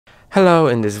Hello,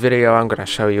 in this video I'm gonna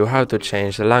show you how to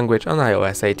change the language on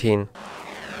iOS 18.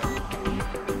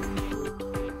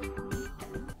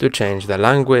 To change the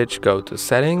language, go to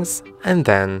Settings and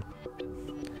then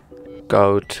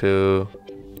go to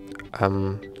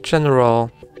General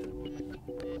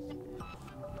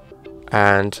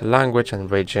and Language and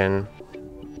Region.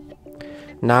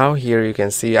 Now here you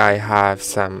can see I have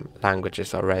some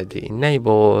languages already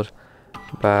enabled,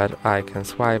 but I can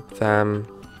swipe them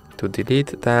to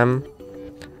delete them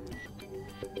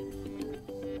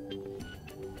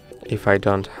if I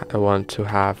don't want to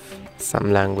have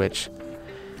some language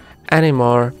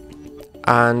anymore.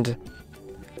 And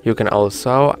you can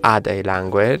also add a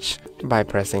language by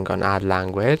pressing on Add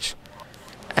Language,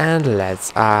 and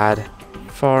let's add,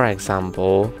 for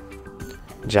example,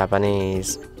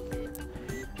 Japanese.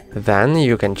 Then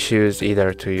you can choose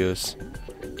either to use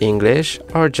English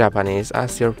or Japanese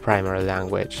as your primary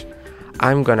language.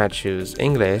 I'm gonna choose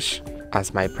English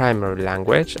as my primary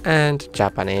language, and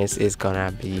Japanese is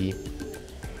gonna be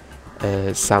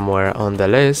somewhere on the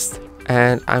list,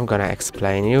 and I'm gonna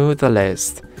explain you the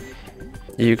list.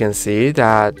 You can see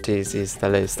that this is the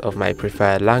list of my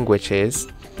preferred languages,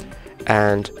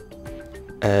 and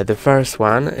the first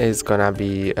one is gonna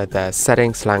be the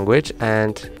settings language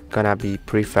and gonna be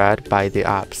preferred by the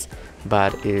apps.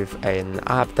 But if an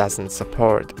app doesn't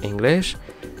support English,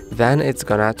 then it's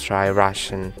gonna try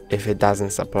Russian. If it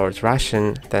doesn't support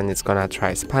Russian, then it's gonna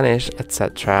try Spanish,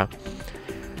 etc.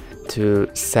 To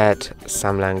set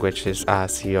some languages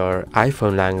as your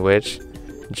iPhone language,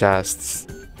 just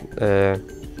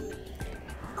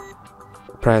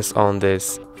press on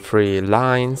these 3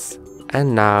 lines,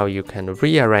 and now you can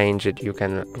rearrange it. You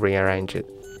can rearrange it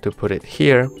to put it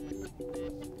here,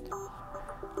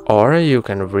 or you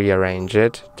can rearrange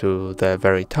it to the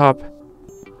very top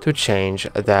to change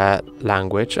the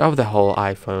language of the whole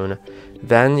iPhone.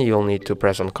 Then you'll need to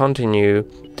press on Continue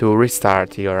to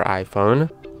restart your iPhone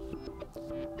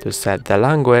to set the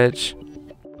language.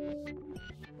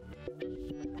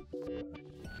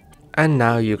 And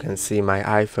now you can see my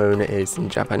iPhone is in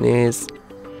Japanese,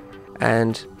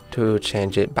 and to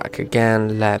change it back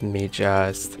again, let me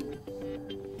just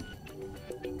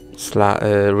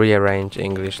rearrange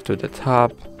English to the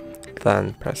top,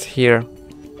 then press here,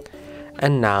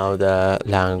 and now the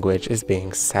language is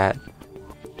being set.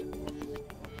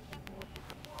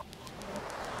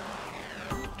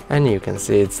 And you can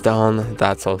see it's done.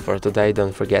 That's all for today.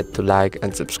 Don't forget to like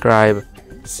and subscribe.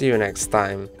 See you next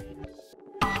time.